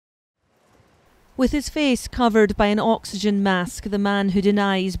With his face covered by an oxygen mask, the man who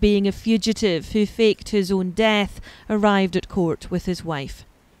denies being a fugitive who faked his own death arrived at court with his wife.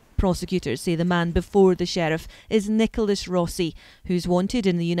 Prosecutors say the man before the sheriff is Nicholas Rossi, who's wanted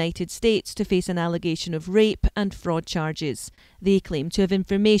in the United States to face an allegation of rape and fraud charges. They claim to have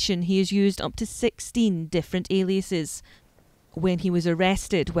information he has used up to 16 different aliases. When he was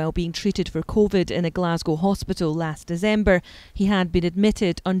arrested while being treated for COVID in a Glasgow hospital last December, he had been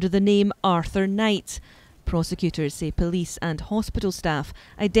admitted under the name Arthur Knight. Prosecutors say police and hospital staff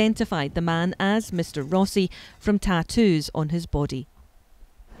identified the man as Mr. Rossi from tattoos on his body.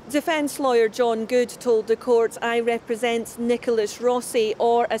 Defence lawyer John Good told the court, "I represent Nicholas Rossi,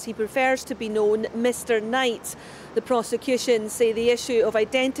 or as he prefers to be known, Mr. Knight." The prosecution say the issue of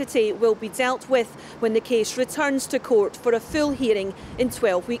identity will be dealt with when the case returns to court for a full hearing in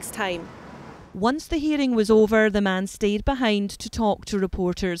 12 weeks' time. Once the hearing was over, the man stayed behind to talk to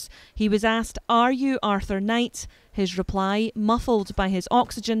reporters. He was asked, "Are you Arthur Knight?" His reply, muffled by his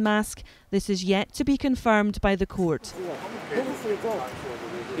oxygen mask, "This is yet to be confirmed by the court."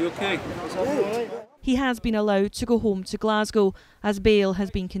 You okay? He has been allowed to go home to Glasgow as bail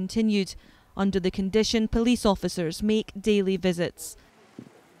has been continued. Under the condition, police officers make daily visits.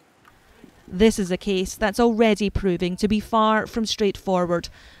 This is a case that's already proving to be far from straightforward,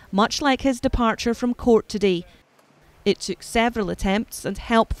 much like his departure from court today. It took several attempts and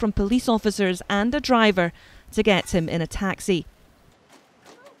help from police officers and a driver to get him in a taxi.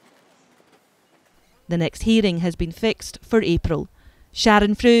 The next hearing has been fixed for April.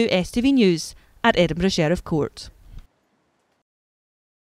 Sharon Frew, STV News at Edinburgh Sheriff Court.